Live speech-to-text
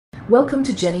Welcome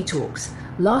to Jenny Talks.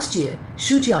 Last year,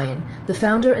 Xu JiaYin, the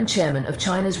founder and chairman of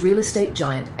China's real estate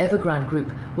giant Evergrande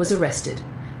Group, was arrested.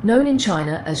 Known in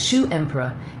China as Xu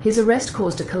Emperor, his arrest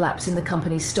caused a collapse in the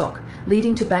company's stock,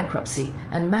 leading to bankruptcy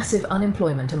and massive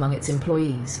unemployment among its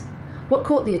employees. What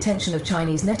caught the attention of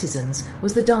Chinese netizens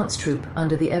was the dance troupe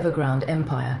under the Evergrande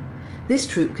empire. This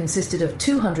troupe consisted of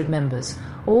 200 members,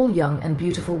 all young and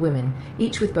beautiful women,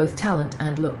 each with both talent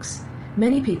and looks.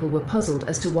 Many people were puzzled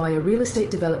as to why a real estate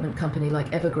development company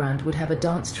like Evergrande would have a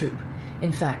dance troupe.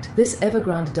 In fact, this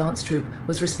Evergrande dance troupe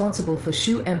was responsible for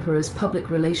Xu Emperor's public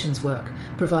relations work,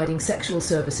 providing sexual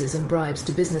services and bribes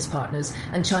to business partners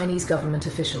and Chinese government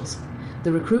officials.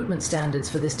 The recruitment standards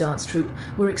for this dance troupe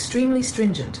were extremely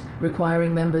stringent,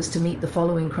 requiring members to meet the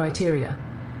following criteria: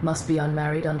 must be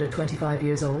unmarried under 25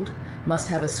 years old, must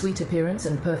have a sweet appearance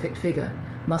and perfect figure,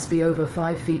 must be over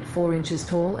 5 feet 4 inches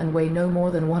tall and weigh no more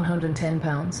than 110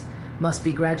 pounds, must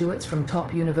be graduates from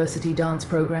top university dance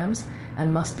programs,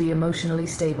 and must be emotionally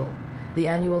stable. The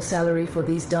annual salary for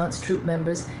these dance troupe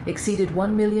members exceeded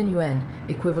 1 million yuan,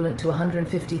 equivalent to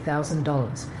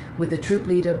 $150,000, with the troupe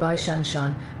leader Bai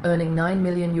Shanshan earning 9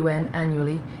 million yuan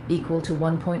annually, equal to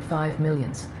 1.5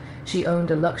 millions. She owned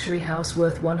a luxury house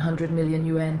worth 100 million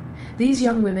yuan. These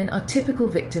young women are typical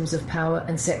victims of power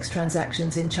and sex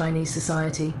transactions in Chinese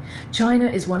society. China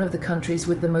is one of the countries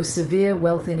with the most severe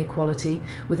wealth inequality,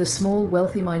 with a small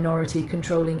wealthy minority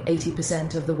controlling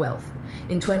 80% of the wealth.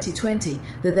 In 2020,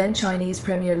 the then Chinese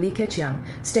Premier Li Keqiang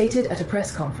stated at a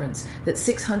press conference that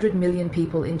 600 million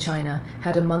people in China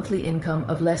had a monthly income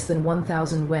of less than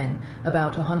 1,000 yuan,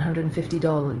 about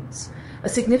 $150. A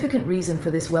significant reason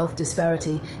for this wealth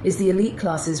disparity is the elite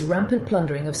class's rampant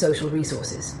plundering of social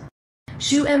resources.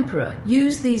 Xu Emperor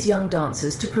used these young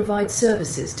dancers to provide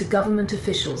services to government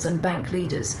officials and bank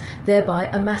leaders, thereby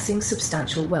amassing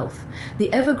substantial wealth. The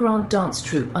Evergrande dance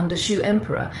troupe under Xu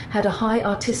Emperor had a high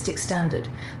artistic standard.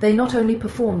 They not only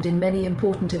performed in many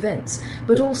important events,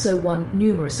 but also won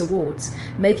numerous awards,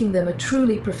 making them a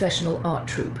truly professional art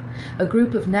troupe. A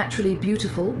group of naturally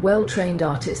beautiful, well-trained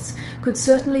artists could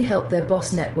certainly help their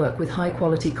boss network with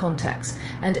high-quality contacts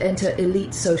and enter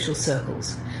elite social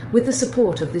circles. With the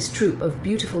support of this troupe of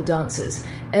beautiful dancers,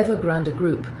 Evergrande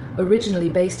Group, originally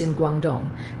based in Guangdong,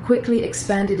 quickly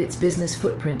expanded its business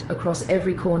footprint across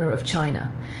every corner of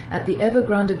China. At the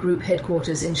Evergrande Group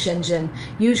headquarters in Shenzhen,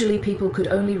 usually people could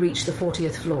only reach the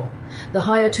 40th floor. The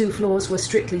higher 2 floors were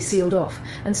strictly sealed off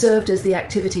and served as the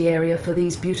activity area for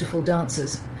these beautiful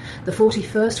dancers. The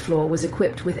 41st floor was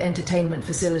equipped with entertainment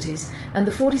facilities, and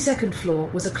the 42nd floor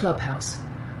was a clubhouse.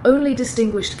 Only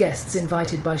distinguished guests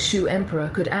invited by Xu Emperor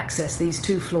could access these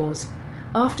 2 floors.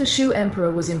 After Xu Emperor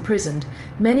was imprisoned,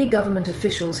 many government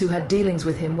officials who had dealings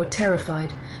with him were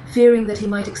terrified, fearing that he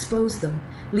might expose them,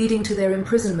 leading to their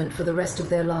imprisonment for the rest of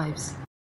their lives.